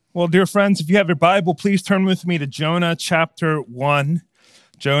Well, dear friends, if you have your Bible, please turn with me to Jonah chapter 1.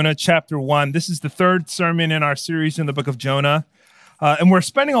 Jonah chapter 1. This is the third sermon in our series in the book of Jonah. And we're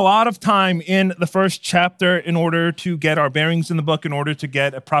spending a lot of time in the first chapter in order to get our bearings in the book, in order to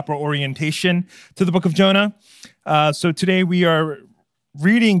get a proper orientation to the book of Jonah. So today we are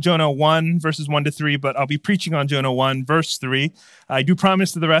reading Jonah 1, verses 1 to 3, but I'll be preaching on Jonah 1, verse 3. I do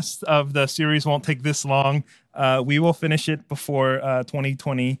promise that the rest of the series won't take this long. We will finish it before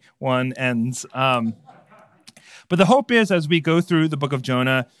 2021 ends. But the hope is, as we go through the book of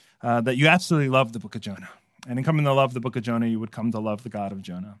Jonah, that you absolutely love the book of Jonah. And in coming to love the book of Jonah, you would come to love the God of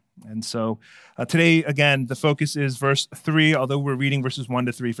Jonah. And so today, again, the focus is verse 3, although we're reading verses 1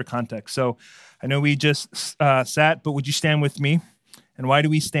 to 3 for context. So I know we just sat, but would you stand with me? And why do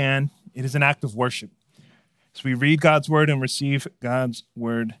we stand? It is an act of worship. So we read God's word and receive God's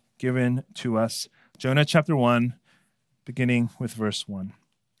word given to us. Jonah chapter 1, beginning with verse 1.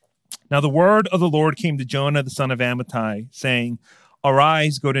 Now the word of the Lord came to Jonah, the son of Amittai, saying,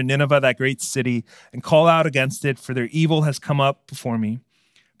 Arise, go to Nineveh, that great city, and call out against it, for their evil has come up before me.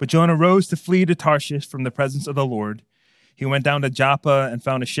 But Jonah rose to flee to Tarshish from the presence of the Lord. He went down to Joppa and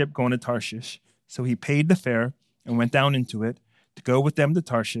found a ship going to Tarshish. So he paid the fare and went down into it to go with them to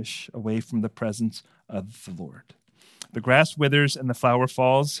Tarshish, away from the presence of the Lord. The grass withers and the flower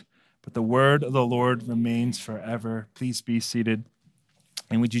falls, but the word of the Lord remains forever. Please be seated.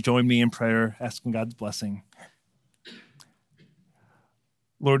 And would you join me in prayer, asking God's blessing?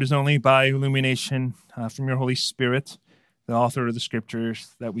 Lord, it is only by illumination from your Holy Spirit, the author of the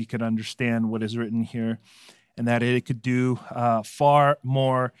scriptures, that we could understand what is written here, and that it could do far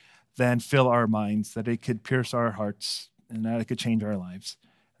more than fill our minds, that it could pierce our hearts, and that it could change our lives.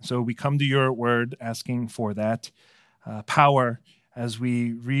 So we come to your word asking for that power as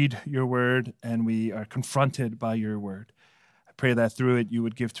we read your word and we are confronted by your word. I pray that through it you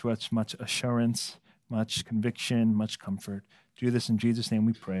would give to us much assurance, much conviction, much comfort. Do this in Jesus' name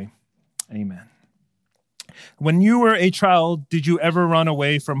we pray. Amen. When you were a child, did you ever run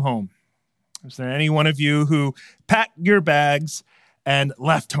away from home? Is there any one of you who packed your bags and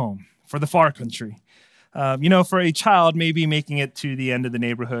left home for the far country? For a child, maybe making it to the end of the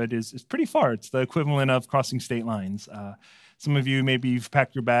neighborhood is pretty far. It's the equivalent of crossing state lines. Some of you, maybe you've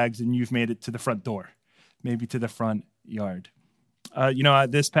packed your bags and you've made it to the front door, maybe to the front yard.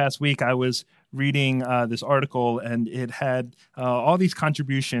 This past week, I was reading this article, and it had all these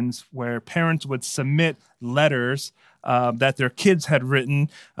contributions where parents would submit letters that their kids had written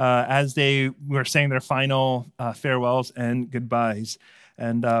as they were saying their final farewells and goodbyes.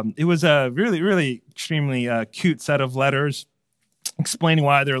 And it was a really, really extremely cute set of letters explaining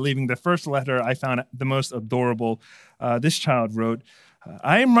why they're leaving. The first letter I found the most adorable. This child wrote,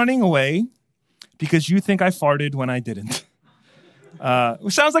 I am running away because you think I farted when I didn't.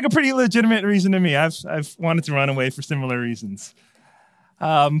 Which sounds like a pretty legitimate reason to me. I've wanted to run away for similar reasons.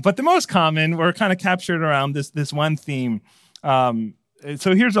 But the most common were kind of captured around this one theme.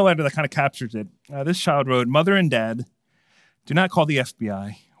 So here's a letter that kind of captures it. This child wrote, Mother and Dad, do not call the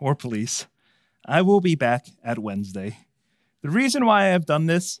FBI or police. I will be back at Wednesday. The reason why I have done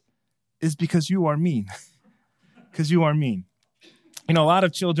this is because you are mean. Because you are mean. A lot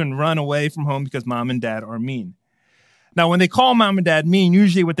of children run away from home because mom and dad are mean. Now, when they call mom and dad mean,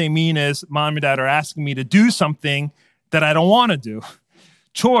 usually what they mean is mom and dad are asking me to do something that I don't want to do.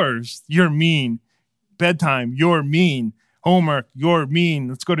 Chores, you're mean. Bedtime, you're mean. Homework, you're mean.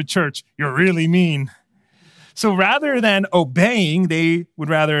 Let's go to church, you're really mean. So rather than obeying, they would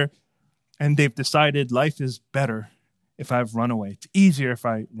rather, and they've decided life is better if I've run away. It's easier if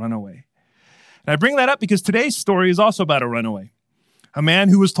I run away. And I bring that up because today's story is also about a runaway. A man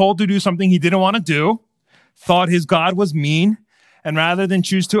who was told to do something he didn't want to do, thought his God was mean, and rather than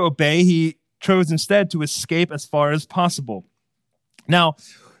choose to obey, he chose instead to escape as far as possible. Now,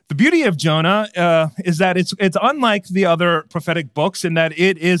 the beauty of Jonah is that it's unlike the other prophetic books in that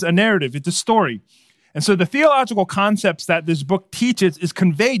it is a narrative, it's a story. And so the theological concepts that this book teaches is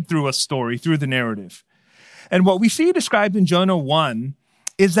conveyed through a story, through the narrative. And what we see described in Jonah 1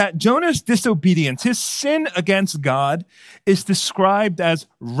 is that Jonah's disobedience, his sin against God, is described as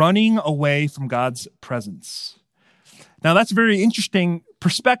running away from God's presence. Now, that's a very interesting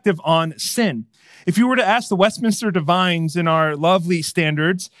perspective on sin. If you were to ask the Westminster Divines in our lovely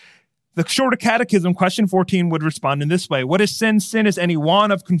standards, the Shorter Catechism, question 14, would respond in this way. What is sin? Sin is any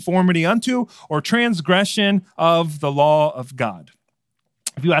want of conformity unto or transgression of the law of God.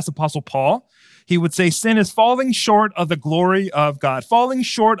 If you ask Apostle Paul, he would say sin is falling short of the glory of God, falling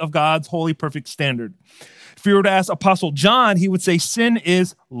short of God's holy, perfect standard. If you were to ask Apostle John, he would say sin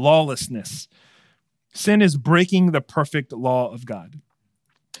is lawlessness. Sin is breaking the perfect law of God.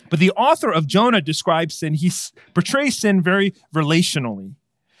 But the author of Jonah describes sin. He portrays sin very relationally.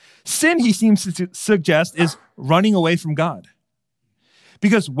 Sin, he seems to suggest, is running away from God.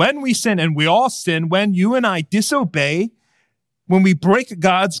 Because when we sin, and we all sin, when you and I disobey, when we break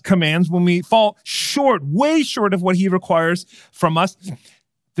God's commands, when we fall short, way short of what he requires from us,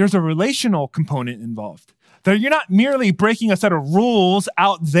 there's a relational component involved. That you're not merely breaking a set of rules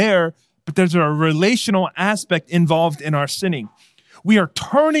out there, but there's a relational aspect involved in our sinning. We are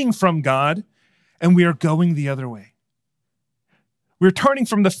turning from God and we are going the other way. We're turning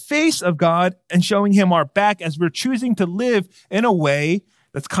from the face of God and showing him our back as we're choosing to live in a way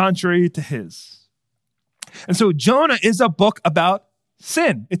that's contrary to his. And so Jonah is a book about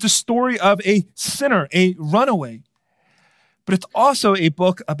sin. It's a story of a sinner, a runaway. But it's also a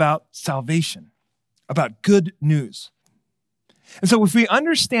book about salvation, about good news. And so if we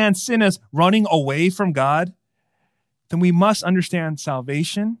understand sin as running away from God, then we must understand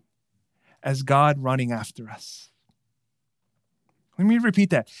salvation as God running after us. Let me repeat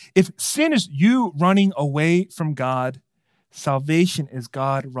that. If sin is you running away from God, salvation is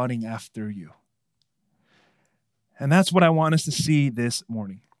God running after you. And that's what I want us to see this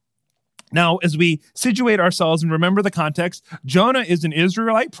morning. Now, as we situate ourselves and remember the context, Jonah is an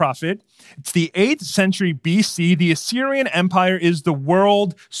Israelite prophet. It's the 8th century BC. The Assyrian Empire is the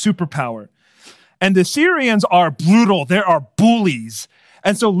world superpower. And the Assyrians are brutal. They are bullies.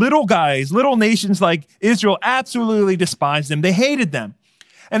 And so little guys, little nations like Israel absolutely despised them. They hated them.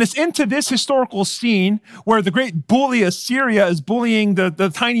 And it's into this historical scene where the great bully Assyria is bullying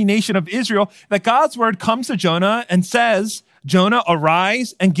the tiny nation of Israel that God's word comes to Jonah and says, Jonah,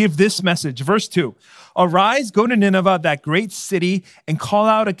 arise and give this message. Verse 2, arise, go to Nineveh, that great city, and call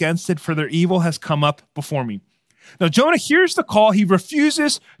out against it, for their evil has come up before me. Now, Jonah hears the call. He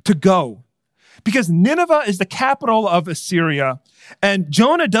refuses to go because Nineveh is the capital of Assyria. And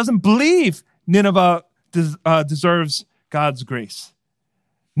Jonah doesn't believe Nineveh deserves God's grace.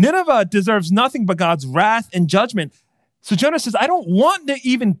 Nineveh deserves nothing but God's wrath and judgment. So Jonah says, I don't want to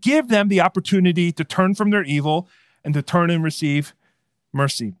even give them the opportunity to turn from their evil and to turn and receive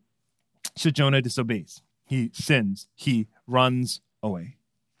mercy. So Jonah disobeys. He sins. He runs away.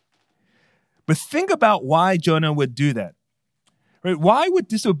 But think about why Jonah would do that. Right? Why would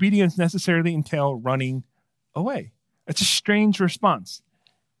disobedience necessarily entail running away? It's a strange response.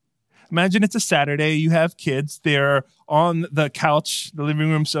 Imagine it's a Saturday, you have kids, they're on the couch, the living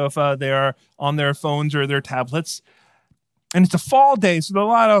room sofa, they're on their phones or their tablets. And it's a fall day, so there are a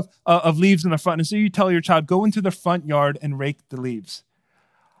lot of leaves in the front. And so you tell your child, go into the front yard and rake the leaves.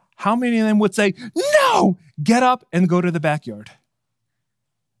 How many of them would say, no, get up and go to the backyard?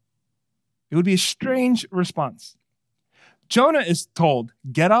 It would be a strange response. Jonah is told,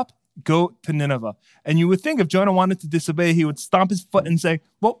 get up, go to Nineveh. And you would think if Jonah wanted to disobey, he would stomp his foot and say,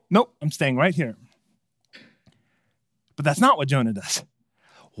 well, nope, I'm staying right here. But that's not what Jonah does.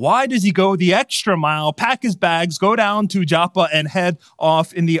 Why does he go the extra mile, pack his bags, go down to Joppa, and head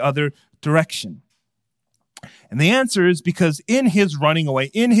off in the other direction? And the answer is because in his running away,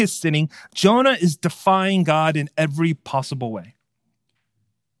 in his sinning, Jonah is defying God in every possible way.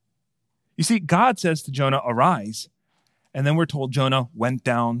 You see, God says to Jonah, arise. And then we're told Jonah went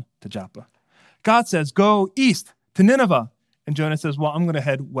down to Joppa. God says, go east to Nineveh. And Jonah says, well, I'm going to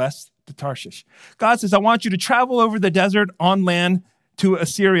head west to Tarshish. God says, I want you to travel over the desert on land to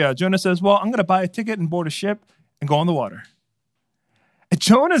Assyria. Jonah says, well, I'm going to buy a ticket and board a ship and go on the water. And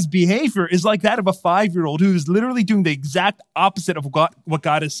Jonah's behavior is like that of a 5-year-old who is literally doing the exact opposite of what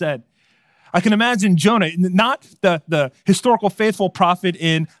God has said. I can imagine Jonah, not the historical faithful prophet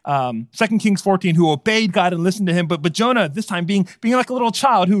in 2 Kings 14 who obeyed God and listened to him, but Jonah this time being like a little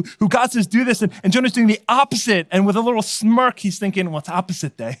child who God says do this, and Jonah's doing the opposite. And with a little smirk, he's thinking, what's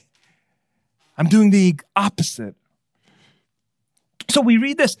opposite day? I'm doing the opposite. So we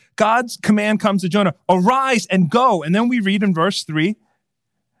read this, God's command comes to Jonah, arise and go. And then we read in verse 3,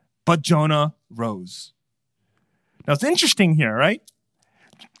 but Jonah rose. Now it's interesting here, right?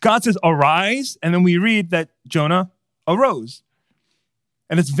 God says, arise, and then we read that Jonah arose.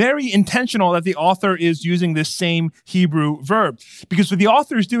 And it's very intentional that the author is using this same Hebrew verb, because what the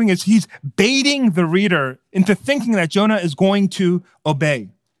author is doing is he's baiting the reader into thinking that Jonah is going to obey.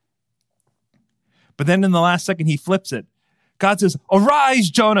 But then in the last second, he flips it. God says,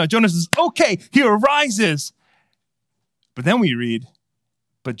 arise, Jonah. Jonah says, okay, he arises. But then we read,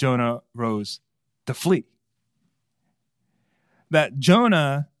 but Jonah rose to flee. That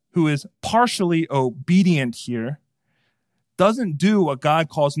Jonah, who is partially obedient here, doesn't do what God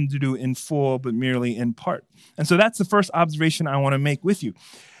calls him to do in full, but merely in part. And so that's the first observation I want to make with you.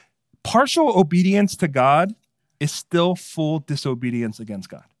 Partial obedience to God is still full disobedience against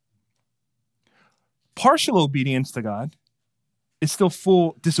God. Partial obedience to God is still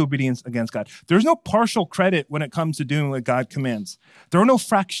full disobedience against God. There's no partial credit when it comes to doing what God commands. There are no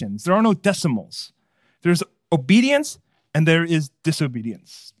fractions. There are no decimals. There's obedience and there is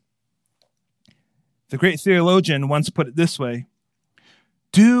disobedience. The great theologian once put it this way: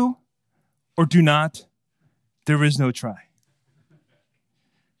 do or do not, there is no try.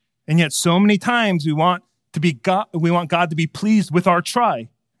 And yet so many times we want God to be pleased with our try.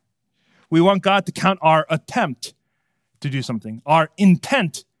 We want God to count our attempt to do something, our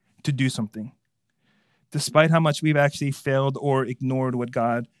intent to do something, despite how much we've actually failed or ignored what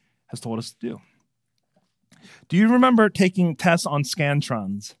God has told us to do. Do you remember taking tests on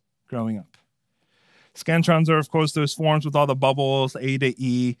Scantrons growing up? Scantrons are, of course, those forms with all the bubbles, A to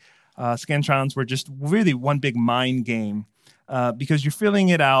E. Scantrons were just really one big mind game because you're filling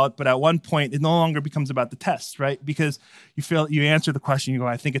it out, but at one point, it no longer becomes about the test, right? Because you answer the question, you go,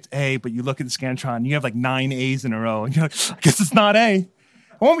 I think it's A, but you look at the Scantron, and you have like 9 A's in a row, and you're like, I guess it's not A.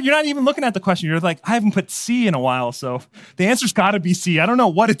 Well, you're not even looking at the question. You're like, I haven't put C in a while, so the answer's got to be C. I don't know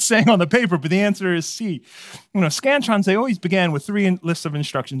what it's saying on the paper, but the answer is C. Scantrons, they always began with 3 lists of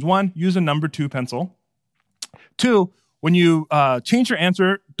instructions. 1, use a number 2 pencil. 2, when you change your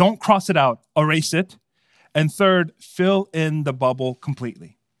answer, don't cross it out, erase it. And 3rd, fill in the bubble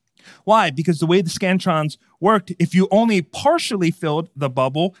completely. Why? Because the way the Scantrons worked, if you only partially filled the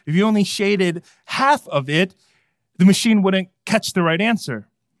bubble, if you only shaded half of it, the machine wouldn't catch the right answer.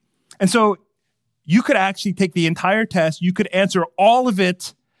 And so you could actually take the entire test, you could answer all of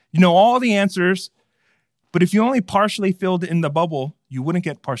it, all the answers, but if you only partially filled in the bubble, you wouldn't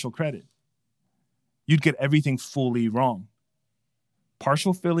get partial credit. You'd get everything fully wrong.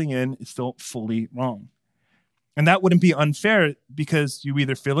 Partial filling in is still fully wrong. And that wouldn't be unfair because you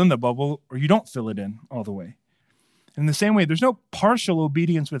either fill in the bubble or you don't fill it in all the way. In the same way, there's no partial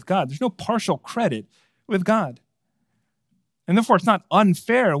obedience with God. There's no partial credit with God. And therefore, it's not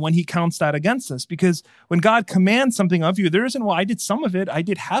unfair when he counts that against us, because when God commands something of you, there isn't, well, I did some of it, I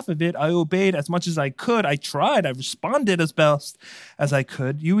did half of it, I obeyed as much as I could, I tried, I responded as best as I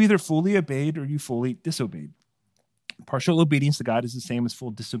could. You either fully obeyed or you fully disobeyed. Partial obedience to God is the same as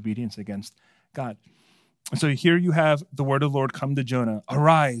full disobedience against God. And so here you have the word of the Lord come to Jonah,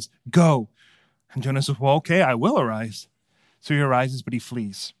 arise, go. And Jonah says, well, okay, I will arise. So he arises, but he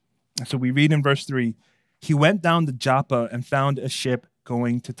flees. And so we read in verse 3, he went down to Joppa and found a ship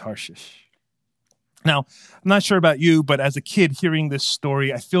going to Tarshish. Now, I'm not sure about you, but as a kid hearing this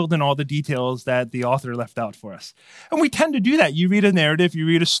story, I filled in all the details that the author left out for us. And we tend to do that. You read a narrative, you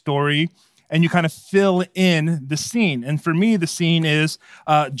read a story, and you kind of fill in the scene. And for me, the scene is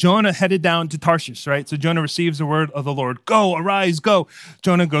Jonah headed down to Tarshish, right? So Jonah receives the word of the Lord, go, arise, go.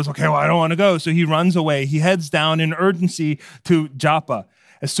 Jonah goes, okay, well, I don't want to go. So he runs away. He heads down in urgency to Joppa.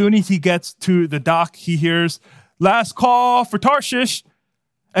 As soon as he gets to the dock, he hears, last call for Tarshish.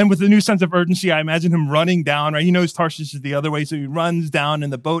 And with a new sense of urgency, I imagine him running down, right? He knows Tarshish is the other way, so he runs down,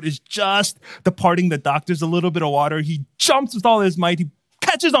 and the boat is just departing the dock. There's a little bit of water. He jumps with all his might. He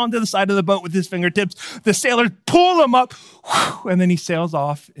catches onto the side of the boat with his fingertips. The sailors pull him up, and then he sails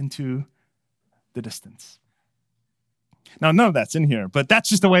off into the distance. Now, none of that's in here, but that's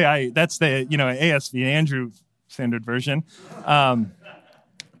just the way that's the, ASV, Andrew Standard Version.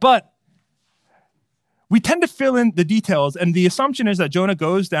 But we tend to fill in the details, and the assumption is that Jonah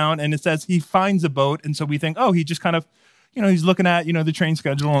goes down, and it says he finds a boat, and so we think, oh, he just kind of, he's looking at, the train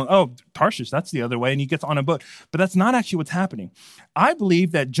schedule, and, oh, Tarshish, that's the other way, and he gets on a boat. But that's not actually what's happening. I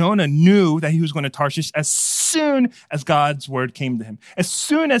believe that Jonah knew that he was going to Tarshish as soon as God's word came to him. As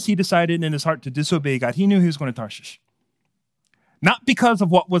soon as he decided in his heart to disobey God, he knew he was going to Tarshish. Not because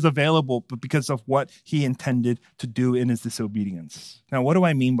of what was available, but because of what he intended to do in his disobedience. Now, what do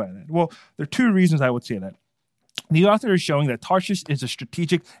I mean by that? Well, there are 2 reasons I would say that. The author is showing that Tarshish is a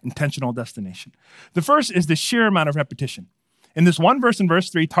strategic, intentional destination. The first is the sheer amount of repetition. In this one verse, in verse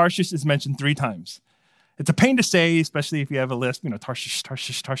 3, Tarshish is mentioned 3 times. It's a pain to say, especially if you have a list, Tarshish,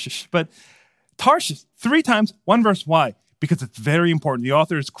 Tarshish, Tarshish. But Tarshish, 3 times, 1 verse. Why? Because it's very important. The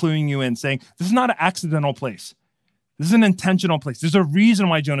author is cluing you in, saying, this is not an accidental place. This is an intentional place. There's a reason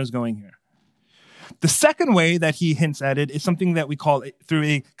why Jonah's going here. The second way that he hints at it is something that we call it through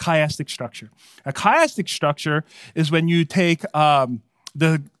a chiastic structure. A chiastic structure is when you take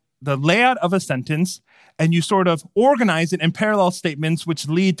the layout of a sentence and you sort of organize it in parallel statements which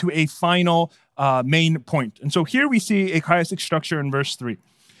lead to a final main point. And so here we see a chiastic structure in verse 3.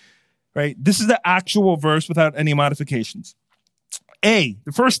 Right? This is the actual verse without any modifications. A,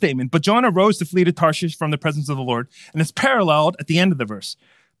 the first statement, but Jonah rose to flee to Tarshish from the presence of the Lord, and it's paralleled at the end of the verse.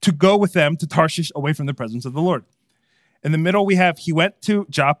 to go with them to Tarshish away from the presence of the Lord. In the middle, we have he went to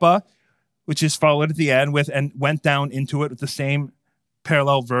Joppa, which is followed at the end with and went down into it with the same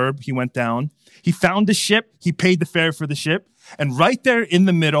parallel verb. He went down. He found a ship. He paid the fare for the ship. And right there in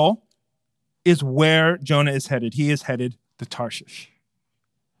the middle is where Jonah is headed. He is headed to Tarshish.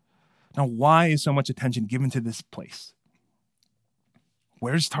 Now, why is so much attention given to this place?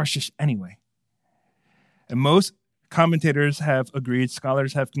 Where's Tarshish anyway? And most commentators have agreed,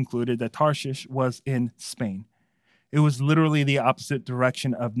 scholars have concluded that Tarshish was in Spain. It was literally the opposite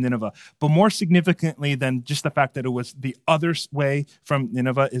direction of Nineveh. But more significantly than just the fact that it was the other way from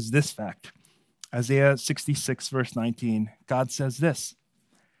Nineveh is this fact. Isaiah 66, verse 19, God says this,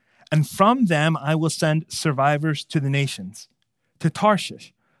 "And from them I will send survivors to the nations, to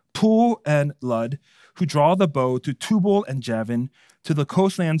Tarshish, Pul and Lud, who draw the bow, to Tubal and Javan, to the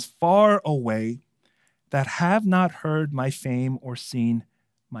coastlands far away, that have not heard my fame or seen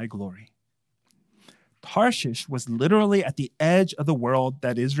my glory." Tarshish was literally at the edge of the world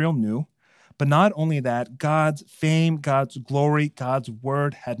that Israel knew. But not only that, God's fame, God's glory, God's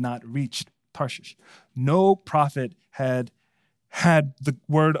word had not reached Tarshish. No prophet had the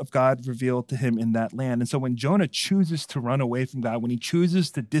word of God revealed to him in that land. And so when Jonah chooses to run away from God, when he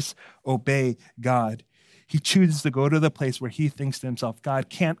chooses to disobey God, he chooses to go to the place where he thinks to himself, God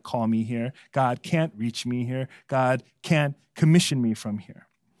can't call me here. God can't reach me here. God can't commission me from here.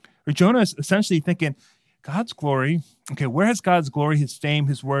 Or Jonah is essentially thinking, God's glory, okay, where has God's glory, his fame,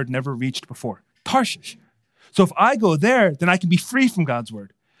 his word never reached before? Tarshish. So if I go there, then I can be free from God's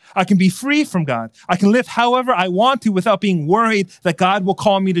word. I can be free from God. I can live however I want to without being worried that God will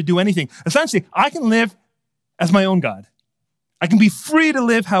call me to do anything. Essentially, I can live as my own God. I can be free to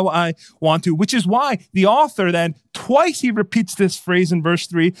live how I want to, which is why the author then, twice he repeats this phrase in verse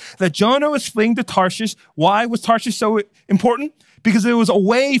 3, that Jonah was fleeing to Tarshish. Why was Tarshish so important? Because it was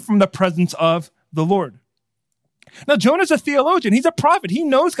away from the presence of the Lord. Now, Jonah's a theologian. He's a prophet. He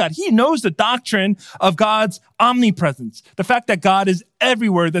knows God. He knows the doctrine of God's omnipresence, the fact that God is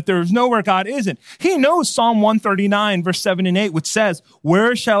everywhere, that there is nowhere God isn't. He knows Psalm 139, verse 7 and 8, which says,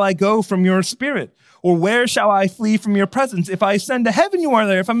 "Where shall I go from your spirit? Or where shall I flee from your presence? If I ascend to heaven, you are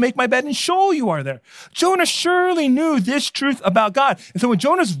there. If I make my bed in Sheol, you are there." Jonah surely knew this truth about God. And so when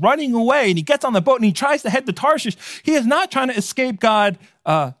Jonah's running away and he gets on the boat and he tries to head to Tarshish, he is not trying to escape God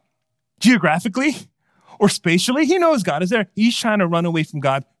geographically or spatially. He knows God is there. He's trying to run away from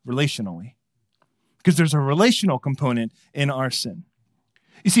God relationally, because there's a relational component in our sin.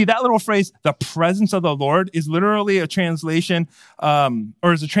 You see, that little phrase, the presence of the Lord, is literally a translation,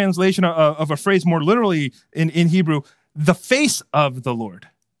 or is a translation of a phrase more literally in Hebrew, the face of the Lord.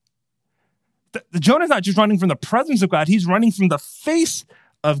 The Jonah's not just running from the presence of God, he's running from the face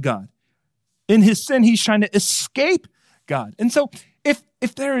of God. In his sin, he's trying to escape God. And so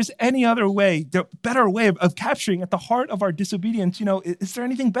if there is any other way, the better way of capturing at the heart of our disobedience, is there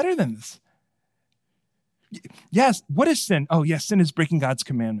anything better than this? Yes. What is sin? Oh, yes. Sin is breaking God's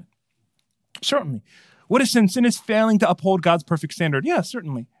commandment. Certainly. What is sin? Sin is failing to uphold God's perfect standard. Yeah,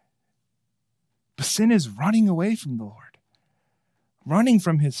 certainly. But sin is running away from the Lord, running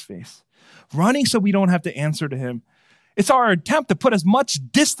from his face, running so we don't have to answer to him. It's our attempt to put as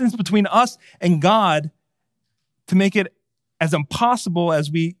much distance between us and God to make it as impossible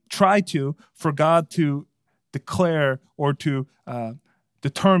as we try to for God to declare or to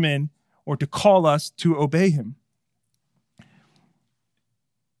determine or to call us to obey him.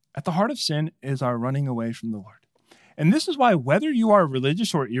 At the heart of sin is our running away from the Lord. And this is why, whether you are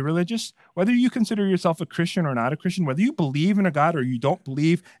religious or irreligious, whether you consider yourself a Christian or not a Christian, whether you believe in a God or you don't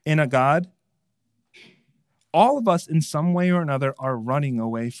believe in a God, all of us in some way or another are running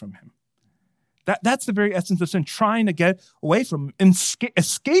away from him. That's the very essence of sin, trying to get away from him,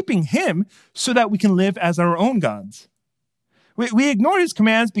 escaping him so that we can live as our own gods. We ignore his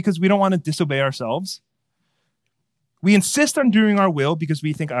commands because we don't want to disobey ourselves. We insist on doing our will because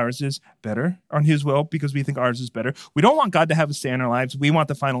we think ours is better, on his will because we think ours is better. We don't want God to have a say in our lives. We want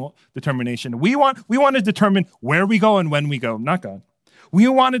the final determination. We want to determine where we go and when we go, not God. We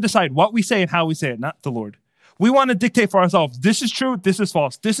want to decide what we say and how we say it, not the Lord. We want to dictate for ourselves, this is true, this is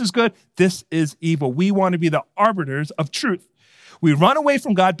false, this is good, this is evil. We want to be the arbiters of truth. We run away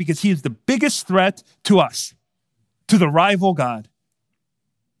from God because he is the biggest threat to us, to the rival God.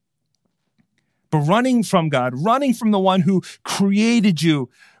 But running from God, running from the one who created you,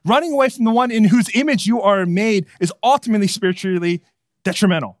 running away from the one in whose image you are made is ultimately spiritually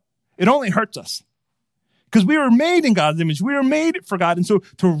detrimental. It only hurts us because we were made in God's image. We were made for God. And so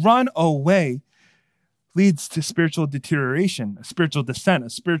to run away leads to spiritual deterioration, a spiritual descent, a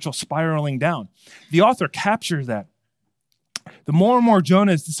spiritual spiraling down. The author captures that The more and more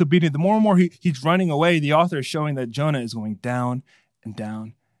Jonah is disobedient, the more and more he's running away, the author is showing that Jonah is going down and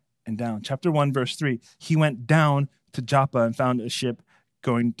down and down. Chapter 1, verse 3, he went down to Joppa and found a ship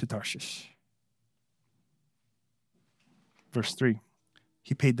going to Tarshish. Verse 3,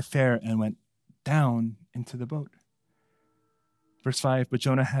 he paid the fare and went down into the boat. Verse 5, but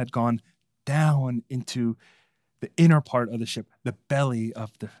Jonah had gone down into the inner part of the ship, the belly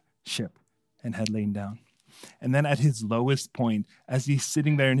of the ship, and had lain down. And then at his lowest point, as he's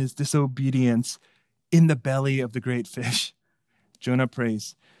sitting there in his disobedience in the belly of the great fish, Jonah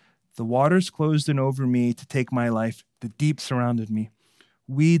prays, the waters closed in over me to take my life. The deep surrounded me.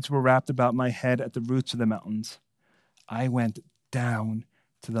 Weeds were wrapped about my head at the roots of the mountains. I went down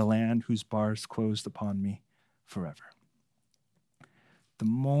to the land whose bars closed upon me forever. The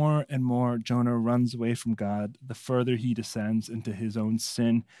more and more Jonah runs away from God, the further he descends into his own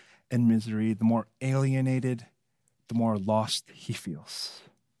sin and misery, the more alienated, the more lost he feels.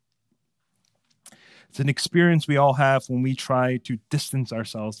 It's an experience we all have when we try to distance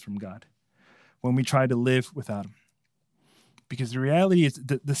ourselves from God, when we try to live without him. Because the reality is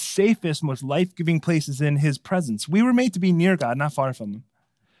that the safest, most life-giving place is in his presence. We were made to be near God, not far from him.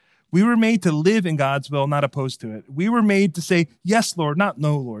 We were made to live in God's will, not opposed to it. We were made to say, yes, Lord, not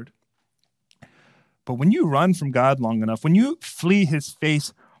no, Lord. But when you run from God long enough, when you flee his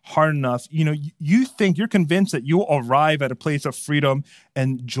face hard enough, you think, you're convinced that you'll arrive at a place of freedom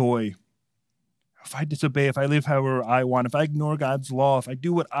and joy. If I disobey, if I live however I want, if I ignore God's law, if I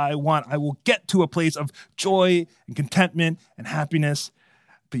do what I want, I will get to a place of joy and contentment and happiness.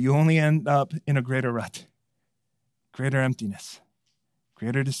 But you only end up in a greater rut, greater emptiness,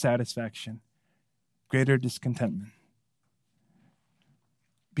 greater dissatisfaction, greater discontentment.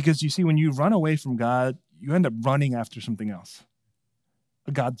 Because you see, when you run away from God, you end up running after something else,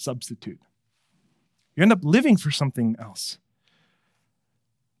 a God substitute. You end up living for something else.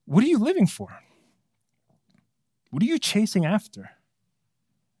 What are you living for? What are you chasing after?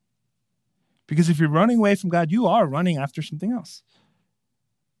 Because if you're running away from God, you are running after something else.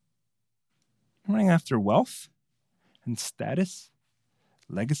 You're running after wealth and status,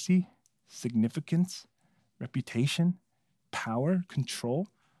 legacy, significance, reputation, power, control,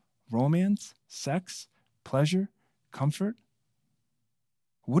 romance, sex, pleasure, comfort.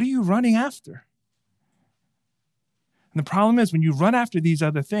 What are you running after? And the problem is when you run after these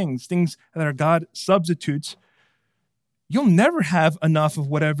other things that are God substitutes, you'll never have enough of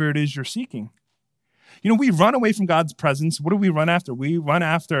whatever it is you're seeking. We run away from God's presence. What do we run after? We run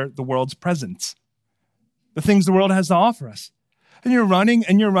after the world's presence, the things the world has to offer us. And you're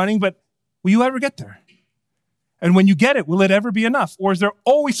running, but will you ever get there? And when you get it, will it ever be enough? Or is there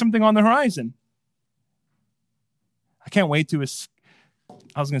always something on the horizon? I can't wait to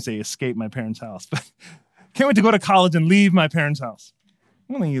escape my parents' house, but can't wait to go to college and leave my parents' house.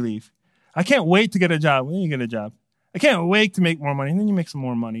 When will you leave? I can't wait to get a job. When will you get a job? I can't wait to make more money. And then you make some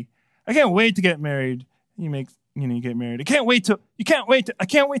more money. I can't wait to get married. You get married. I can't wait to, we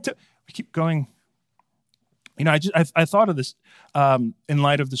keep going. I thought of this in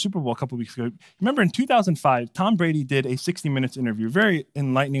light of the Super Bowl a couple of weeks ago. Remember in 2005, Tom Brady did a 60 Minutes interview, very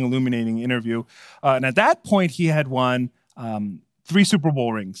enlightening, illuminating interview. And at that point, he had won 3 Super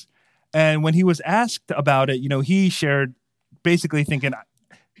Bowl rings. And when he was asked about it, he shared basically thinking,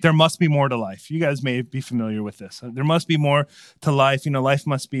 there must be more to life. You guys may be familiar with this. There must be more to life. Life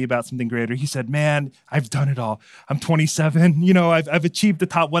must be about something greater. He said, man, I've done it all. I'm 27. I've achieved the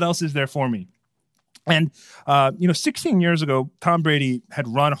top. What else is there for me? And, 16 years ago, Tom Brady had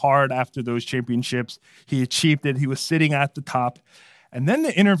run hard after those championships. He achieved it. He was sitting at the top. And then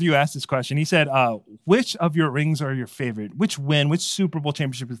the interview asked this question. He said, which of your rings are your favorite? Which Super Bowl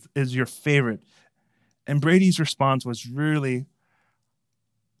championship is your favorite? And Brady's response was really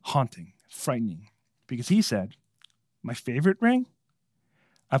haunting, frightening, because he said, my favorite ring?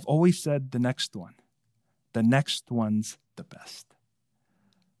 I've always said the next one. The next one's the best.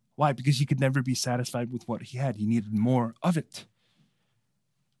 Why? Because he could never be satisfied with what he had. He needed more of it.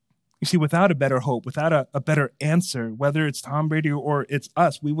 You see, without a better hope, without a better answer, whether it's Tom Brady or it's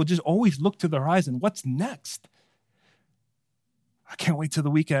us, we will just always look to the horizon. What's next? I can't wait till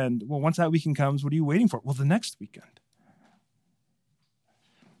the weekend. Well, once that weekend comes, what are you waiting for? Well, the next weekend.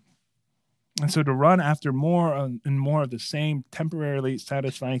 And so to run after more and more of the same temporarily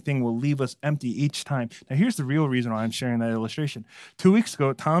satisfying thing will leave us empty each time. Now, here's the real reason why I'm sharing that illustration. 2 weeks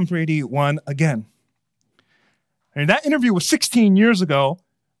ago, Tom Brady won again. And that interview was 16 years ago.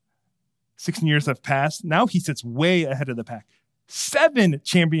 16 years have passed. Now he sits way ahead of the pack. 7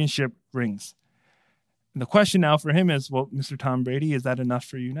 championship rings. And the question now for him is, well, Mr. Tom Brady, is that enough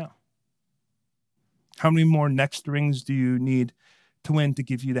for you now? How many more next rings do you need to win to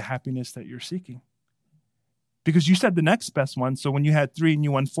give you the happiness that you're seeking? Because you said the next best one, so when you had 3 and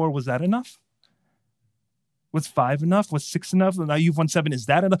you won 4, was that enough? Was 5 enough? Was 6 enough? Now you've won 7. Is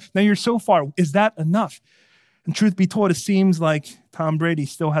that enough? Now you're so far. Is that enough? And truth be told, it seems like Tom Brady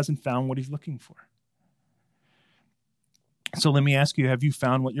still hasn't found what he's looking for. So let me ask you, have you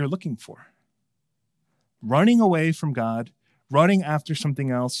found what you're looking for? Running away from God, running after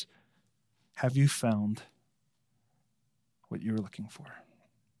something else, have you found what you're looking for?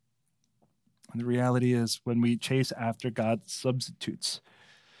 And the reality is, when we chase after God's substitutes,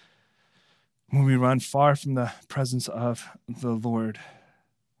 when we run far from the presence of the Lord,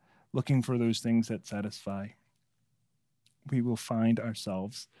 looking for those things that satisfy, we will find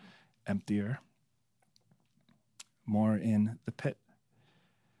ourselves emptier, more in the pit.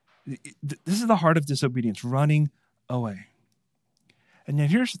 This is the heart of disobedience, running away. And yet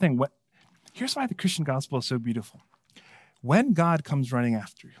here's the thing. Here's why the Christian gospel is so beautiful. When God comes running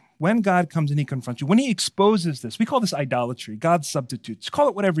after you, when God comes and he confronts you, when he exposes this, we call this idolatry, God's substitutes, call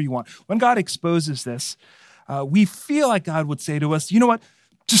it whatever you want. When God exposes this, we feel like God would say to us, you know what,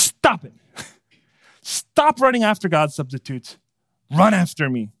 just stop it. Stop running after God's substitutes. Run after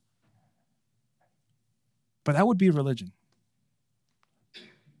me. But that would be religion.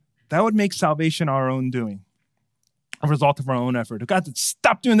 That would make salvation our own doing, a result of our own effort. God said,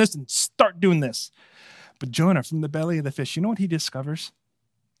 stop doing this and start doing this. But Jonah, from the belly of the fish, you know what he discovers?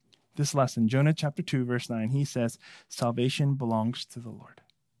 This lesson, Jonah chapter 2, verse 9, he says, salvation belongs to the Lord.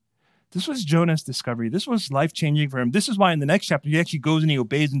 This was Jonah's discovery. This was life-changing for him. This is why in the next chapter, he actually goes and he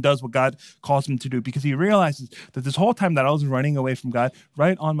obeys and does what God calls him to do, because he realizes that this whole time that I was running away from God,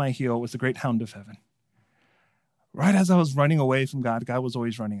 right on my heel was the great hound of heaven. Right as I was running away from God, God was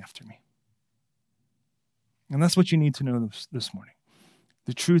always running after me. And that's what you need to know this morning.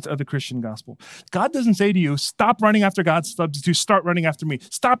 The truth of the Christian gospel. God doesn't say to you, stop running after God's substitute, start running after me.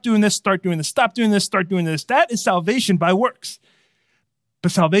 Stop doing this, start doing this. Stop doing this, start doing this. That is salvation by works.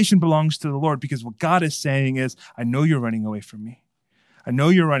 But salvation belongs to the Lord, because what God is saying is, I know you're running away from me. I know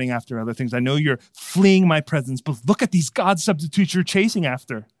you're running after other things. I know you're fleeing my presence, but look at these God substitutes you're chasing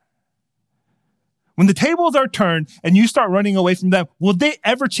after. When the tables are turned and you start running away from them, will they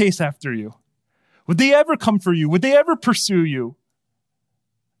ever chase after you? Would they ever come for you? Would they ever pursue you?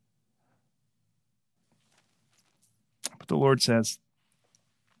 But the Lord says,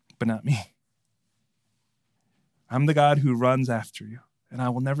 but not me. I'm the God who runs after you, and I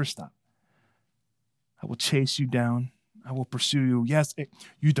will never stop. I will chase you down. I will pursue you. Yes,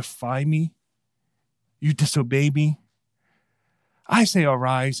 you defy me. You disobey me. I say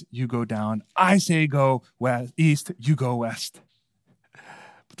arise, you go down. I say go west, east, you go west.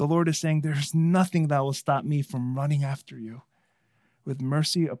 But the Lord is saying there's nothing that will stop me from running after you with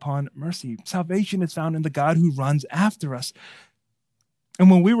mercy upon mercy. Salvation is found in the God who runs after us.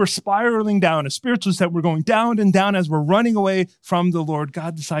 And when we were spiraling down, a spiritual descent, we're going down and down as we're running away from the Lord,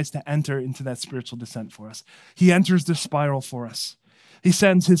 God decides to enter into that spiritual descent for us. He enters the spiral for us. He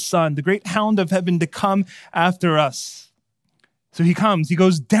sends his son, the great hound of heaven, to come after us. So he comes, he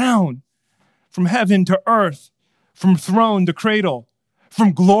goes down from heaven to earth, from throne to cradle,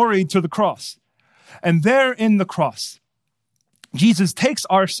 from glory to the cross. And there in the cross, Jesus takes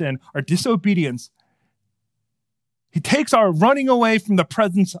our sin, our disobedience. He takes our running away from the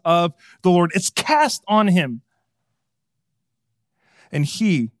presence of the Lord. It's cast on him. And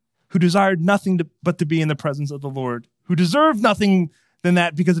he, who desired nothing but to be in the presence of the Lord, who deserved nothing than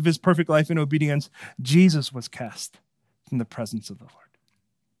that because of his perfect life and obedience, Jesus was cast from the presence of the Lord.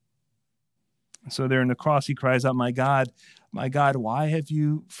 And so there in the cross, he cries out, my God, why have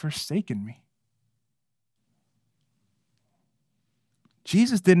you forsaken me?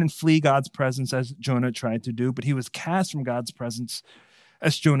 Jesus didn't flee God's presence as Jonah tried to do, but he was cast from God's presence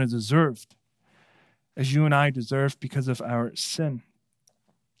as Jonah deserved, as you and I deserve because of our sin.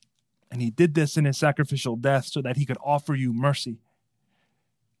 And he did this in his sacrificial death so that he could offer you mercy,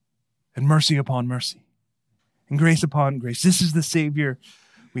 and mercy upon mercy, and grace upon grace. This is the Savior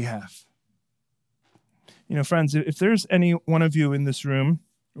we have. You know, friends, if there's any one of you in this room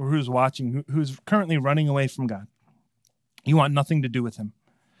or who's watching, who's currently running away from God, you want nothing to do with him.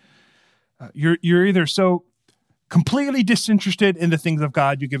 You're either so completely disinterested in the things of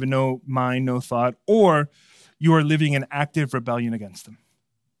God, you give it no mind, no thought, or you are living in active rebellion against him.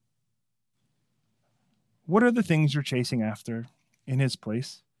 What are the things you're chasing after in his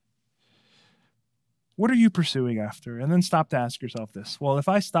place? What are you pursuing after? And then stop to ask yourself this. Well, if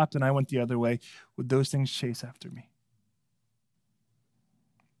I stopped and I went the other way, would those things chase after me?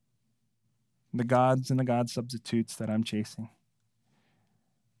 The gods and the God substitutes that I'm chasing,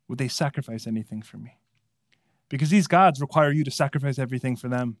 would they sacrifice anything for me? Because these gods require you to sacrifice everything for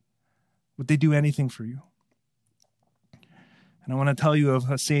them. Would they do anything for you? And I want to tell you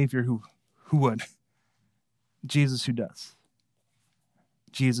of a Savior who would. Jesus who does.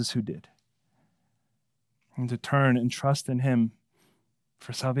 Jesus who did. And to turn and trust in him,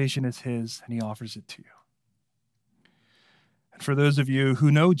 for salvation is his, and he offers it to you. And for those of you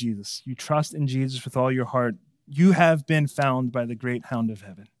who know Jesus, you trust in Jesus with all your heart, you have been found by the great hound of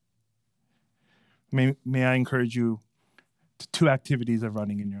heaven. May I encourage you to 2 activities of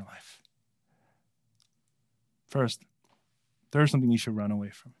running in your life. First, there's something you should run away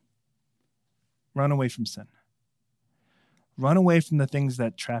from. Run away from sin. Run away from the things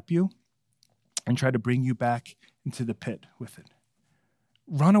that trap you and try to bring you back into the pit with it.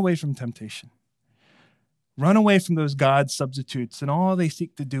 Run away from temptation. Run away from those God substitutes, and all they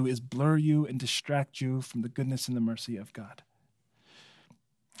seek to do is blur you and distract you from the goodness and the mercy of God.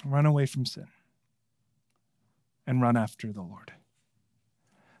 Run away from sin and run after the Lord.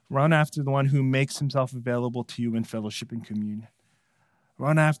 Run after the one who makes himself available to you in fellowship and communion.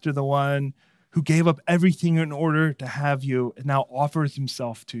 Run after the one who gave up everything in order to have you and now offers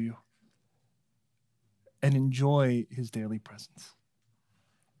himself to you. And enjoy his daily presence.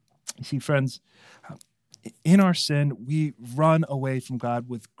 You see, friends, in our sin, we run away from God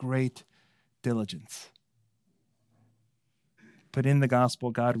with great diligence. But in the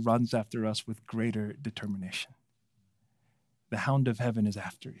gospel, God runs after us with greater determination. The hound of heaven is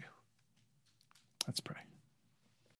after you. Let's pray.